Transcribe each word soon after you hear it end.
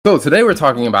So today we're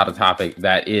talking about a topic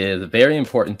that is very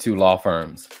important to law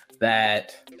firms,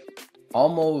 that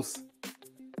almost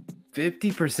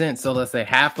 50%, so let's say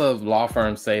half of law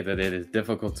firms say that it is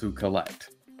difficult to collect.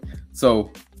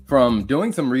 So from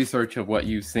doing some research of what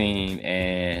you've seen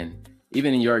and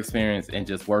even in your experience and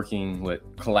just working with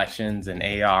collections and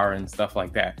AR and stuff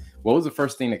like that, what was the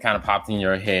first thing that kind of popped in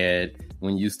your head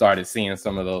when you started seeing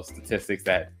some of those statistics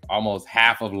that almost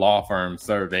half of law firms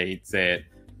surveyed said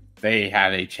they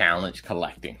have a challenge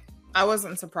collecting? I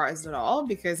wasn't surprised at all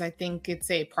because I think it's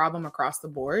a problem across the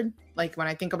board. Like when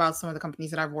I think about some of the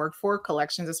companies that I've worked for,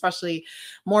 collections, especially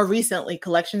more recently,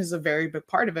 collections is a very big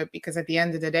part of it because at the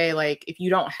end of the day, like if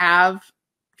you don't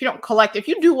collect, if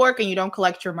you do work and you don't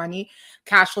collect your money,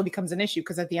 cash flow becomes an issue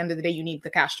because at the end of the day, you need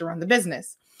the cash to run the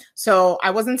business. So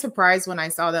I wasn't surprised when I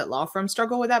saw that law firms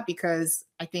struggle with that because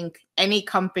I think any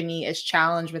company is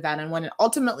challenged with that. And when it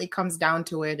ultimately comes down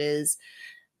to it is,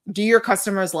 do your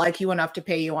customers like you enough to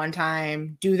pay you on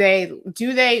time? Do they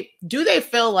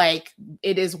feel like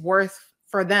it is worth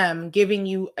for them giving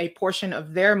you a portion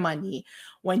of their money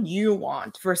when you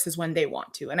want versus when they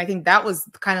want to? And I think that was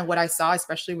kind of what I saw,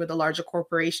 especially with the larger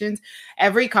corporations.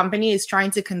 Every company is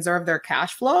trying to conserve their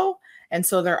cash flow. And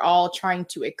so they're all trying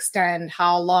to extend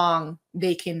how long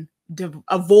they can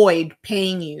avoid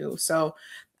paying you. So,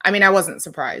 I mean, I wasn't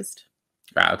surprised.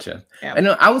 Gotcha. Yeah. And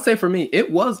I would say for me,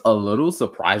 it was a little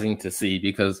surprising to see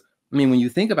because, I mean, when you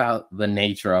think about the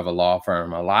nature of a law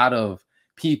firm, a lot of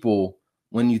people,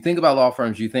 when you think about law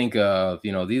firms, you think of,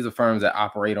 these are firms that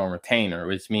operate on retainer,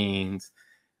 which means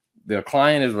the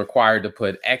client is required to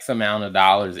put X amount of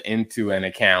dollars into an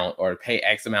account or pay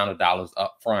X amount of dollars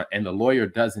up front. And the lawyer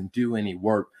doesn't do any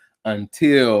work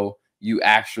until you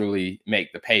actually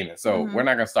make the payment. So we're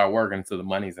not going to start working until the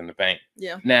money's in the bank.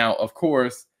 Yeah. Now, of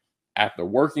course, after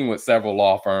working with several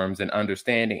law firms and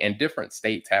understanding, and different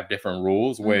states have different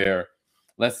rules where,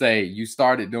 let's say you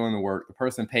started doing the work, the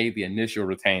person paid the initial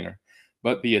retainer,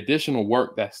 but the additional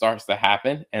work that starts to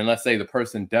happen, and let's say the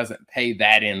person doesn't pay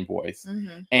that invoice.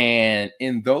 And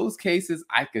in those cases,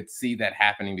 I could see that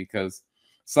happening because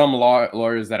some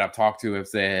lawyers that I've talked to have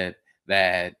said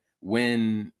that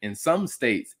when in some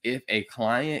states, if a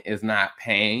client is not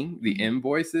paying the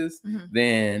invoices,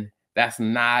 then that's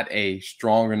not a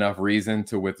strong enough reason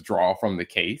to withdraw from the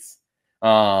case,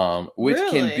 which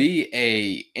can be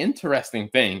a interesting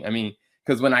thing. I mean,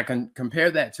 because when I can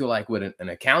compare that to like with an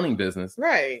accounting business,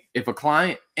 right? If a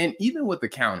client, and even with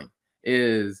accounting,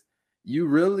 is you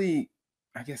really,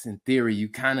 I guess in theory, you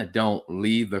kind of don't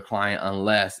leave the client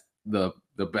unless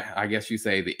I guess you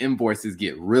say the invoices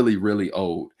get really, really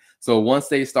old. So once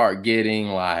they start getting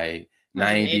like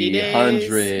 90,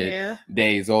 100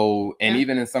 days old. And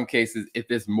even in some cases, if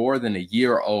it's more than a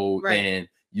year old, then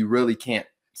you really can't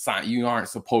sign. You aren't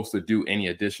supposed to do any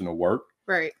additional work.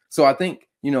 Right. So I think,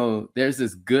 there's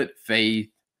this good faith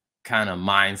kind of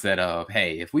mindset of,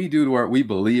 hey, if we do the work, we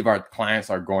believe our clients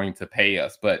are going to pay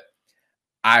us. But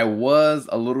I was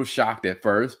a little shocked at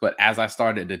first, but as I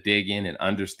started to dig in and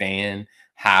understand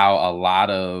how a lot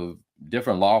of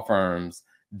different law firms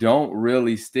don't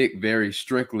really stick very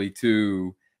strictly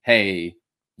to, hey,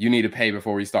 you need to pay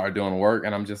before we start doing work.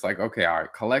 And I'm just like, okay, all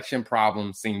right, collection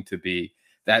problems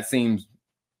seems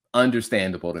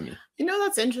understandable to me.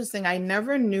 That's interesting. I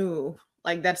never knew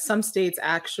like that some states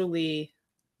actually,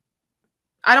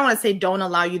 I don't want to say don't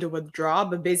allow you to withdraw,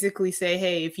 but basically say,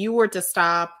 hey, if you were to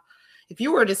stop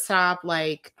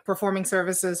like performing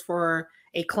services for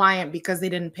a client because they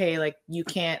didn't pay, like you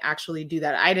can't actually do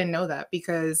that. I didn't know that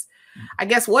because I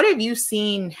guess what have you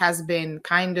seen has been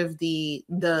kind of the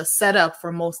setup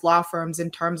for most law firms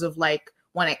in terms of like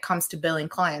when it comes to billing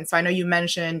clients. So I know you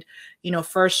mentioned,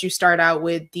 first you start out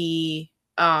with the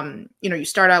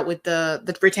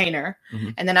retainer,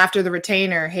 and then after the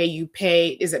retainer, hey, you pay,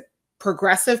 is it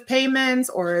progressive payments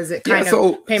or is it kind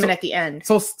of payment at the end?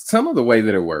 So some of the way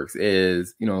that it works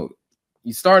is, you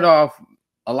start off,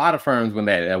 a lot of firms when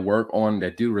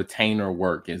that do retainer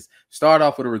work is start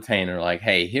off with a retainer, like,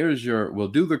 hey, we'll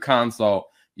do the consult,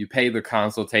 you pay the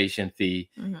consultation fee,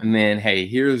 and then, hey,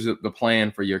 here's the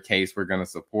plan for your case. We're going to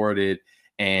support it.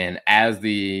 And as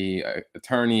the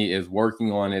attorney is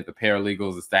working on it, the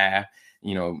paralegals, the staff,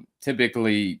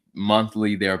 typically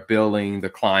monthly, they're billing the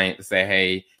client to say,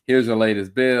 hey, here's your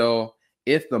latest bill.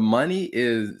 If the money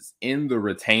is in the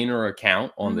retainer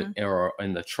account or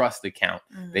in the trust account,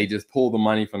 they just pull the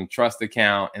money from the trust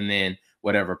account, and then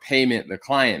whatever payment the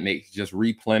client makes just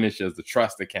replenishes the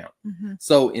trust account.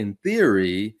 So in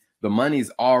theory, the money's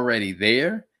already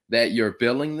there that you're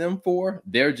billing them for.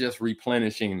 They're just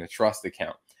replenishing the trust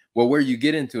account. Well, where you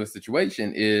get into a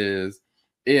situation is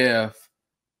if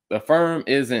the firm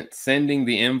isn't sending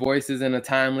the invoices in a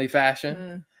timely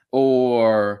fashion,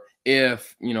 or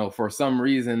if, for some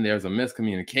reason there's a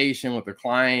miscommunication with the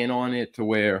client on it to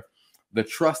where the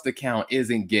trust account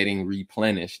isn't getting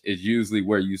replenished, is usually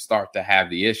where you start to have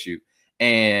the issue.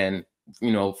 And,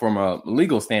 from a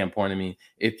legal standpoint,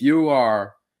 if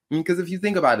you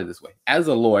think about it this way, as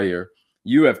a lawyer,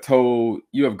 you have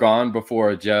gone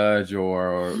before a judge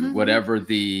or whatever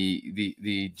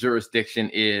the jurisdiction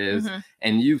is,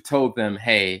 and you've told them,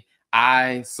 hey,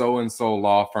 I so-and-so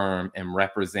law firm am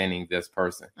representing this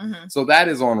person. So that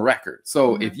is on record.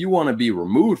 So if you want to be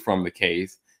removed from the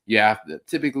case, you have to,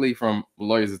 typically from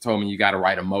lawyers have told me, you got to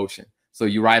write a motion. So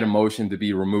you write a motion to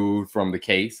be removed from the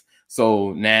case.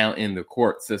 So now in the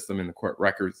court system, in the court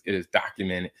records, it is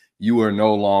documented you are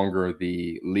no longer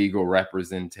the legal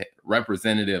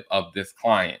representative of this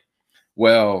client.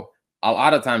 Well, a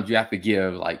lot of times you have to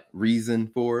give like reason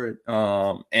for it.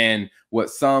 And what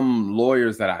some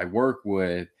lawyers that I work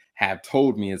with have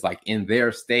told me is, like, in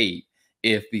their state,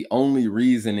 if the only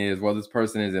reason is, well, this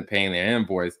person isn't paying their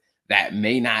invoice, that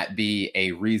may not be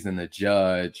a reason the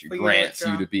judge grants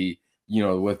you to be,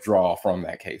 withdraw from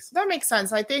that case. That makes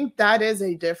sense. I think that is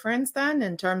a difference then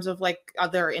in terms of like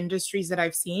other industries that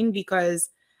I've seen, because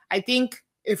I think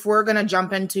if we're going to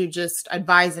jump into just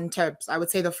advice and tips, I would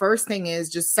say the first thing is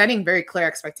just setting very clear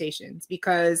expectations,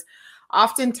 because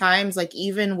oftentimes, like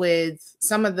even with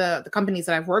some of the companies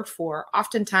that I've worked for,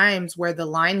 oftentimes where the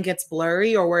line gets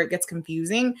blurry or where it gets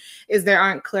confusing is there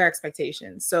aren't clear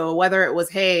expectations. So whether it was,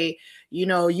 hey,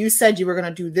 you said you were going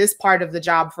to do this part of the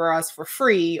job for us for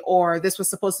free, or this was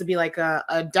supposed to be like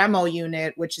a demo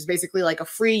unit, which is basically like a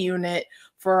free unit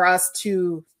for us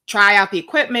to try out the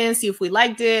equipment, see if we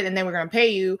liked it, and then we're going to pay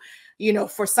you,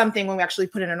 for something when we actually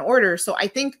put in an order. So I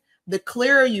think the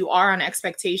clearer you are on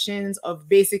expectations of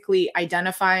basically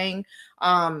identifying,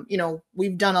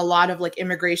 we've done a lot of like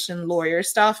immigration lawyer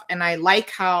stuff. And I like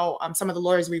how some of the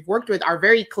lawyers we've worked with are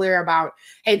very clear about,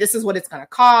 hey, this is what it's going to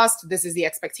cost. This is the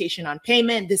expectation on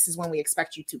payment. This is when we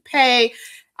expect you to pay.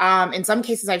 In some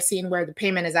cases, I've seen where the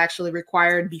payment is actually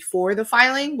required before the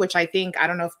filing, which I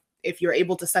don't know if you're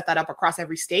able to set that up across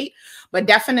every state, but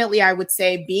definitely I would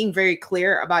say being very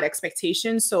clear about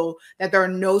expectations so that there are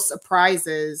no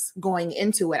surprises going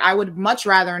into it. I would much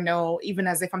rather know, even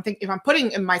as if I'm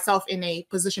putting myself in a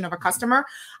position of a customer,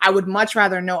 I would much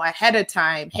rather know ahead of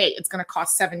time, hey, it's going to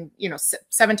cost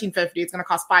 $1,750. It's going to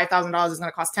cost $5,000. It's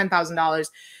going to cost $10,000.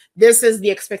 This is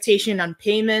the expectation on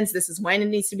payments. This is when it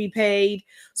needs to be paid.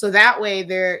 So that way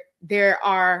there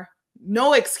are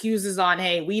no excuses on,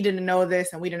 hey, we didn't know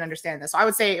this and we didn't understand this. So I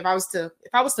would say if I was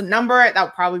to number it, that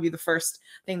would probably be the first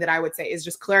thing that I would say is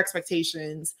just clear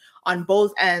expectations on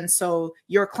both ends. So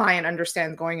your client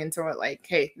understands going into it, like,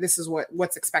 hey, this is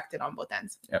what's expected on both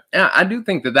ends. Yeah. And I do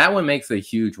think that one makes a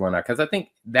huge one, because I think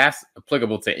that's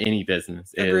applicable to any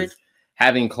business. Agreed. Is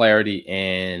having clarity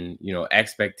and,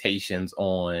 expectations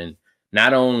on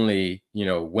not only,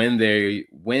 when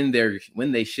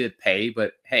they should pay,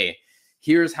 but hey,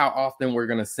 here's how often we're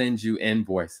going to send you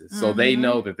invoices. So they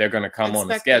know that they're going to come on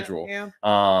the schedule. Yeah.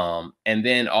 And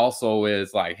then also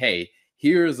is like, hey,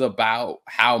 here's about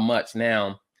how much.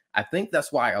 Now, I think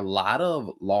that's why a lot of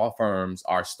law firms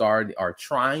are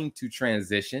trying to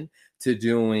transition to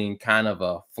doing kind of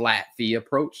a flat fee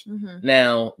approach.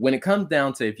 Now, when it comes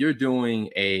down to, if you're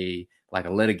doing a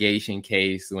litigation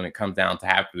case, when it comes down to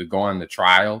having to go on the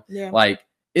trial,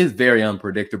 it's very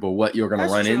unpredictable what you're going to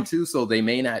run into. So they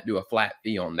may not do a flat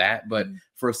fee on that. But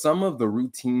for some of the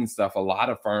routine stuff, a lot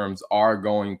of firms are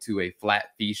going to a flat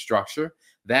fee structure.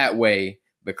 That way,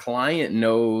 the client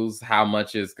knows how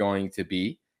much it's going to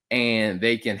be, and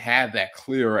they can have that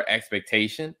clearer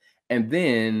expectation. And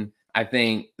then I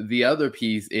think the other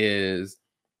piece is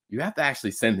you have to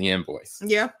actually send the invoice.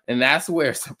 Yeah. And that's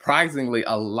where surprisingly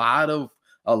a lot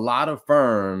of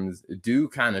firms do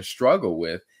kind of struggle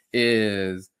with,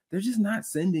 is they're just not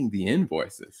sending the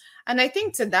invoices. And I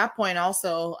think to that point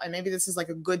also, and maybe this is like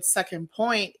a good second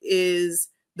point, is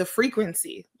the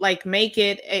frequency. Like make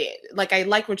it I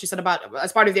like what you said about,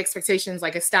 as part of the expectations,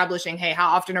 like establishing, hey, how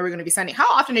often are we going to be sending? How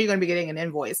often are you going to be getting an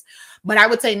invoice? But I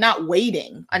would say not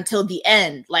waiting until the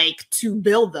end, like to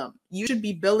bill them. You should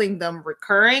be billing them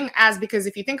recurring, because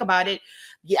if you think about it,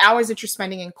 the hours that you're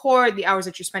spending in court, the hours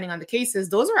that you're spending on the cases,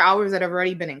 those are hours that have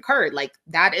already been incurred. Like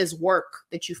that is work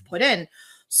that you've put in.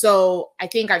 So I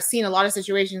think I've seen a lot of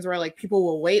situations where like people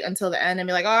will wait until the end and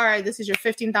be like, all right, this is your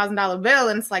 $15,000 bill.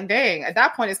 And it's like, dang, at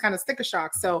that point, it's kind of sticker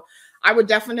shock. So I would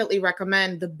definitely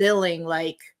recommend the billing,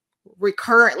 like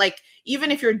recurrent, like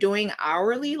even if you're doing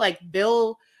hourly, like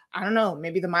bill I don't know,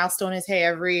 maybe the milestone is, hey,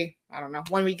 I don't know,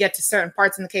 when we get to certain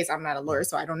parts in the case, I'm not a lawyer,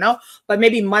 so I don't know, but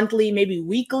maybe monthly, maybe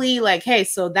weekly, like, hey,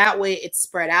 so that way it's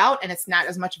spread out and it's not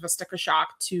as much of a sticker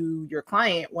shock to your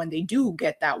client when they do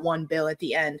get that one bill at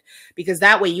the end, because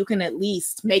that way you can at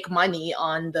least make money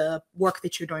on the work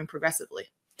that you're doing progressively.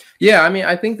 Yeah, I mean,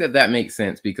 I think that makes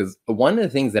sense, because one of the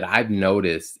things that I've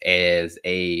noticed as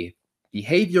a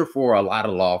behavior for a lot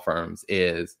of law firms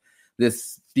is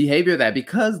this behavior that,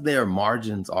 because their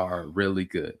margins are really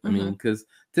good. I mean, because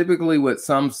typically with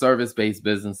some service-based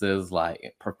businesses,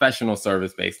 like professional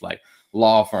service-based, like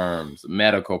law firms,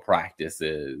 medical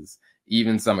practices,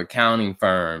 even some accounting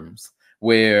firms,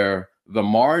 where the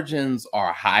margins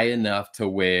are high enough to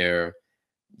where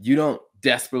you don't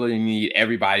desperately need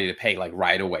everybody to pay like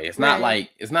right away. It's not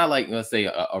like let's say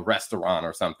a restaurant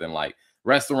or something. Like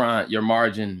restaurant, your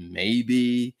margin may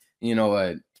be,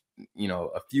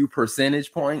 a few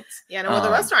percentage points. Yeah, no, with the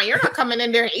restaurant, you're not coming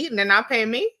in there and eating and not paying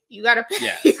me. You gotta pay.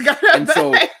 Yeah. You gotta and pay.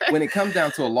 So when it comes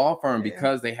down to a law firm,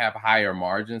 because they have higher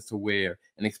margins to where,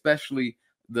 and especially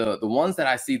the ones that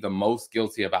I see the most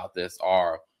guilty about this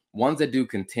are ones that do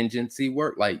contingency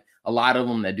work, like a lot of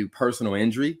them that do personal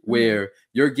injury, where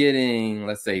you're getting,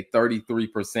 let's say,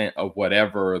 33% of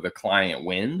whatever the client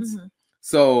wins.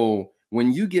 So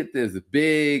when you get this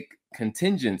big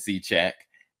contingency check,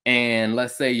 and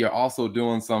let's say you're also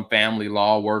doing some family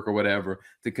law work or whatever,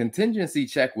 the contingency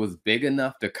check was big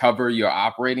enough to cover your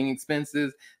operating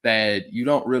expenses that you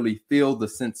don't really feel the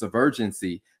sense of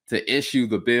urgency to issue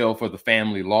the bill for the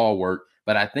family law work.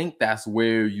 But I think that's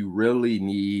where you really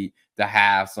need to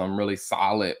have some really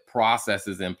solid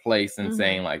processes in place and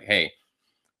saying like, hey,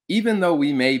 even though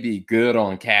we may be good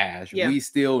on cash, we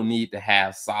still need to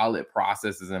have solid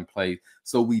processes in place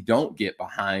so we don't get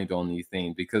behind on these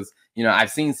things. Because,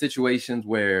 I've seen situations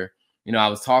where, I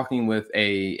was talking with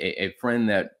a friend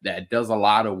that does a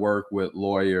lot of work with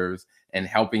lawyers and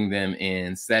helping them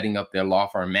in setting up their law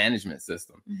firm management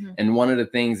system. And one of the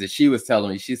things that she was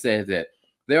telling me, she said that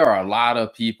there are a lot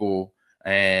of people,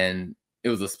 and it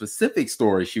was a specific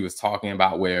story she was talking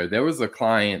about where there was a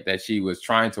client that she was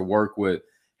trying to work with,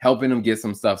 helping them get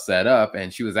some stuff set up.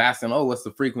 And she was asking, oh, what's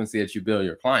the frequency that you bill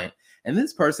your client? And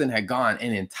this person had gone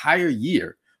an entire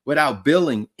year without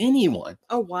billing anyone.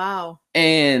 Oh, wow.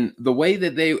 And the way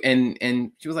that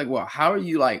and she was like, well, how are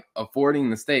you like affording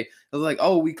the stay? I was like,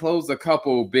 oh, we closed a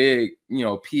couple big,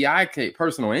 PI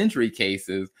personal injury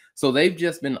cases. So they've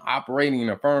just been operating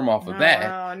a firm off of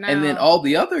that. No. And then all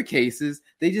the other cases,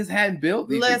 they just hadn't billed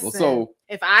these people. So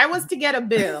if I was to get a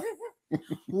bill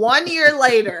 1 year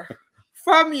later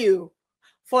from you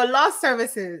for lost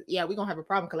services, we're going to have a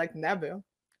problem collecting that bill.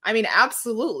 I mean,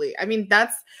 absolutely. I mean,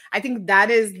 I think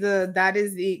that is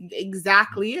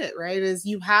exactly it, right? Is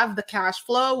you have the cash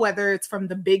flow, whether it's from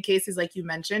the big cases, like you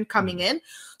mentioned, coming in.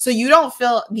 So you don't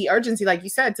feel the urgency, like you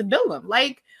said, to bill them.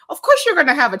 Like, of course you're going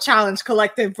to have a challenge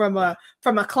collected from a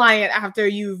client after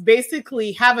you've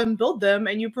basically haven't billed them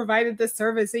and you provided this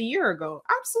service a year ago.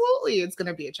 Absolutely. It's going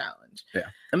to be a challenge. Yeah.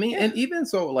 I mean, and even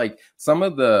so, like some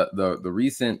of the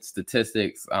recent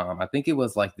statistics, I think it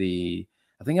was like I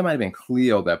think it might have been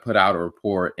Clio that put out a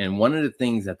report. And one of the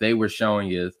things that they were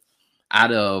showing is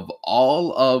out of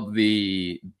all of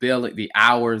the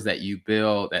hours that you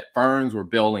bill, that firms were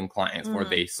billing clients for,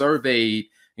 they surveyed,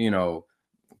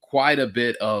 quite a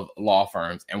bit of law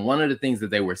firms. And one of the things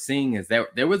that they were seeing is that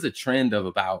there was a trend of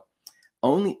about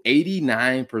only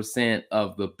 89%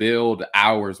 of the billed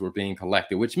hours were being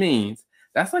collected, which means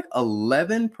that's like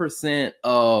 11%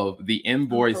 of the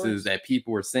invoices that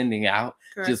people were sending out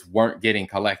just weren't getting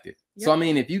collected. So, I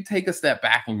mean, if you take a step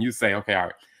back and you say, okay, all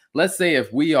right, let's say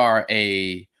if we are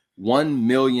a $1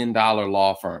 million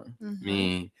law firm, I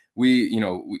mean,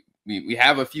 we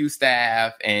have a few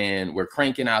staff and we're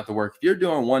cranking out the work. If you're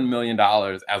doing $1 million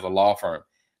as a law firm,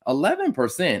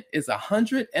 11% is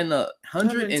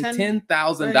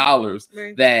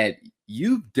 $110,000 that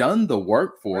you've done the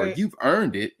work for, you've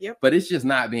earned it, but it's just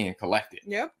not being collected.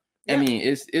 I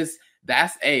mean,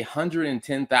 that's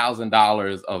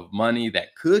 $110,000 of money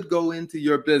that could go into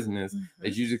your business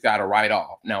that you just got to write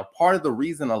off. Now, part of the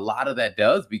reason a lot of that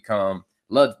does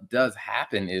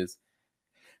happen is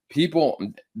people,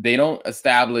 they don't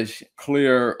establish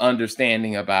clear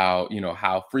understanding about,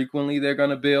 how frequently they're going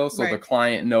to bill. So the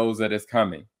client knows that it's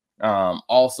coming.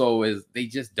 Also is they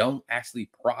just don't actually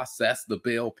process the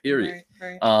bill, period.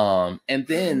 And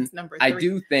then I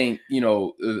do think,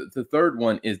 the third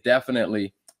one is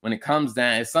definitely when it comes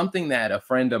down, it's something that a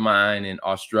friend of mine in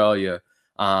Australia,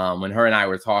 when her and I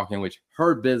were talking, which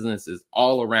her business is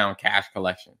all around cash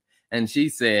collection. And she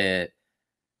said,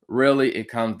 really, it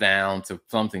comes down to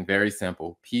something very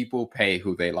simple. People pay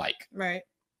who they like.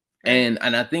 And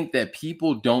I think that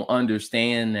people don't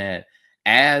understand that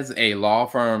as a law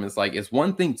firm, it's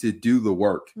one thing to do the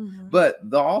work, but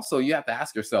also you have to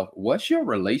ask yourself, what's your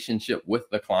relationship with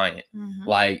the client?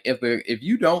 Like if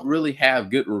you don't really have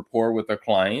good rapport with the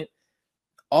client,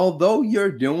 although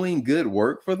you're doing good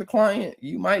work for the client,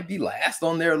 you might be last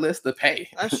on their list to pay.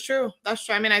 That's true.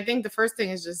 I mean, I think the first thing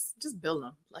is just bill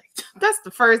them. Like that's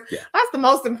the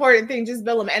most important thing. Just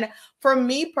bill them. And for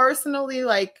me personally,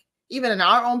 like even in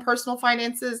our own personal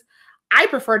finances, I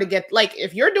prefer to get, like,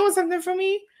 if you're doing something for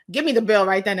me, give me the bill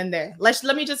right then and there. Let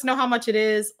me just know how much it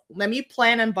is. Let me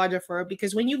plan and budget for it.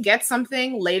 Because when you get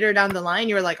something later down the line,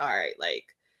 you're like, all right, like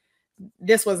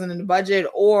this wasn't in the budget,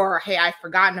 or hey, I've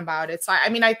forgotten about it. So I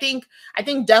mean, I think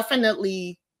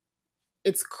definitely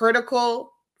it's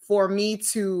critical for me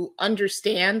to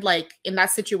understand, like in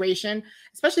that situation,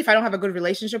 especially if I don't have a good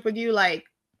relationship with you, like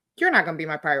you're not going to be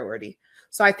my priority.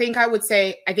 So I think I would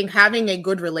say, I think having a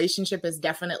good relationship is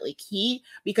definitely key,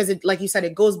 because it, like you said,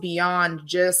 it goes beyond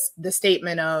just the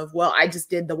statement of, well, I just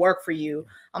did the work for you.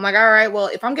 I'm like, all right, well,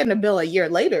 if I'm getting a bill a year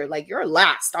later, like you're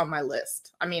last on my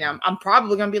list. I mean, I'm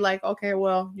probably going to be like, okay,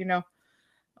 well,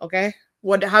 okay,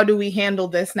 how do we handle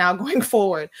this now going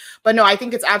forward? But no, I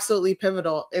think it's absolutely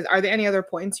pivotal. Are there any other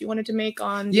points you wanted to make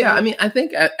on? Yeah, I mean, I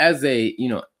think as a,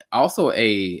 also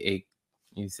a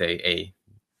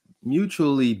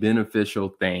mutually beneficial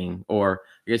thing, or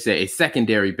I guess a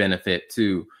secondary benefit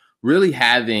to really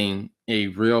having a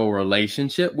real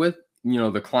relationship with,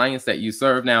 the clients that you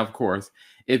serve. Now, of course,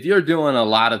 if you're doing a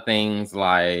lot of things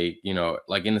like in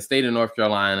the state of North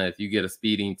Carolina, if you get a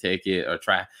speeding ticket or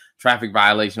traffic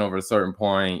violation over a certain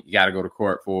point, you got to go to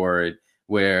court for it.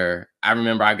 Where I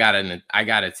remember I got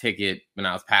a ticket when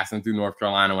I was passing through North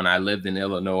Carolina when I lived in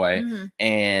Illinois.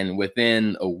 And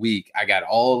within a week, I got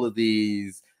all of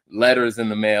these letters in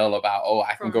the mail about,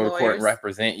 I can go to court and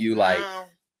represent you. Like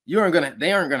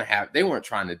they weren't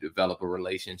trying to develop a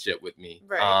relationship with me.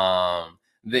 Right.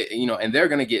 And they're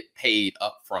going to get paid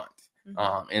up front.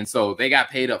 And so they got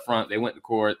paid up front. They went to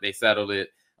court, they settled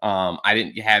it. I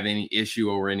didn't have any issue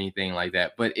or anything like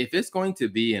that. But if it's going to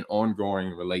be an ongoing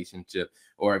relationship,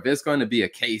 or if it's going to be a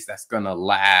case that's going to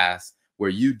last, where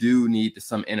you do need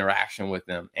some interaction with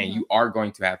them and you are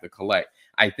going to have to collect,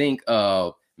 I think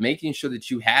of making sure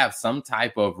that you have some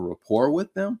type of rapport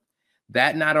with them,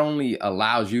 that not only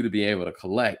allows you to be able to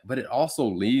collect, but it also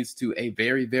leads to a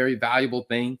very, very valuable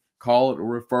thing called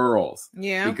referrals.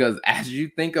 Yeah. Because as you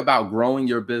think about growing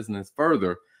your business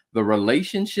further, the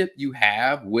relationship you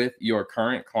have with your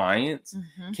current clients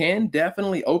can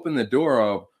definitely open the door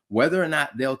of whether or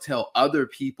not they'll tell other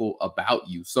people about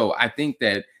you. So I think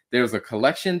that there's a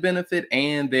collection benefit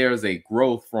and there's a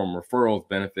growth from referrals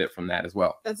benefit from that as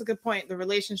well. That's a good point. The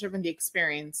relationship and the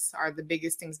experience are the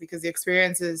biggest things, because the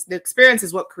experience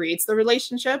is what creates the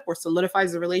relationship or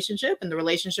solidifies the relationship. And the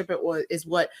relationship is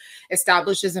what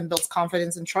establishes and builds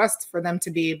confidence and trust for them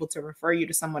to be able to refer you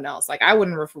to someone else. Like I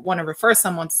wouldn't want to refer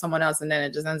someone to someone else and then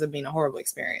it just ends up being a horrible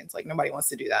experience. Like nobody wants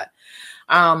to do that.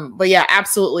 But yeah,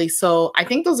 absolutely. So I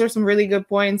think those are some really good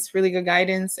points, really good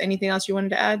guidance. Anything else you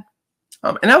wanted to add?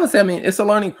 And I would say, I mean, it's a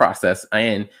learning process.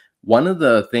 And one of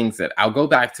the things that I'll go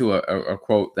back to a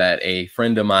quote that a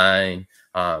friend of mine,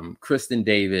 Kristen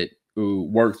David, who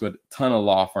works with a ton of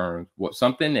law firms,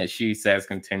 something that she says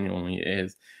continually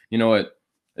is,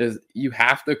 you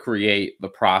have to create the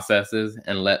processes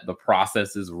and let the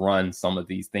processes run some of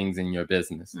these things in your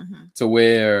business to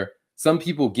where some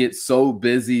people get so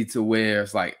busy to where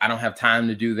it's like, I don't have time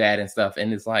to do that and stuff.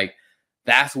 And it's like,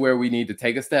 that's where we need to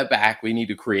take a step back. We need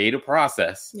to create a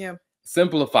process,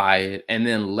 simplify it, and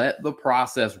then let the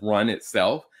process run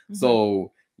itself.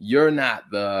 So you're not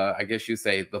the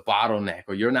bottleneck,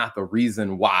 or you're not the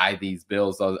reason why these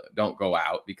bills don't go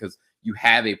out, because you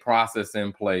have a process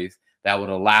in place that would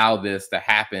allow this to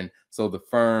happen so the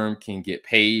firm can get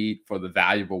paid for the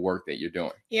valuable work that you're doing.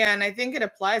 Yeah, and I think it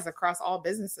applies across all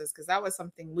businesses, because that was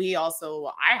something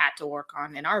I had to work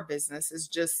on in our business, is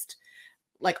just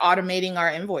like automating our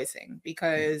invoicing,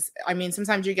 because I mean,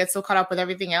 sometimes you get so caught up with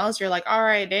everything else. You're like, all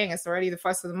right, dang, it's already the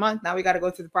first of the month. Now we got to go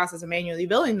through the process of manually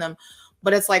billing them.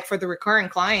 But it's like for the recurring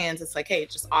clients, it's like, hey,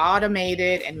 just automate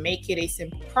it and make it a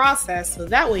simple process. So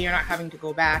that way you're not having to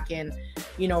go back and,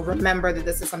 remember that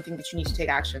this is something that you need to take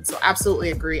action. So absolutely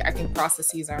agree. I think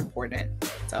processes are important.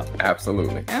 So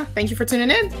absolutely. Yeah. Thank you for tuning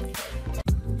in.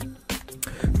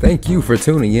 Thank you for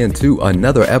tuning in to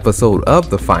another episode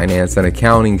of the Finance and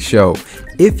Accounting Show.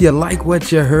 If you like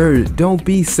what you heard, don't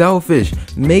be selfish.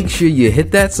 Make sure you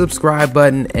hit that subscribe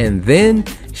button and then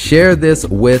share this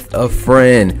with a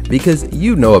friend because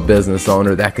you know a business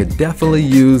owner that could definitely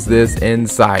use this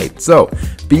insight. So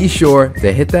be sure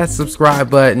to hit that subscribe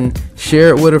button, share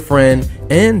it with a friend,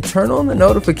 and turn on the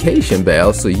notification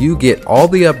bell so you get all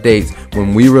the updates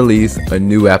when we release a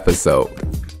new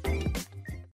episode.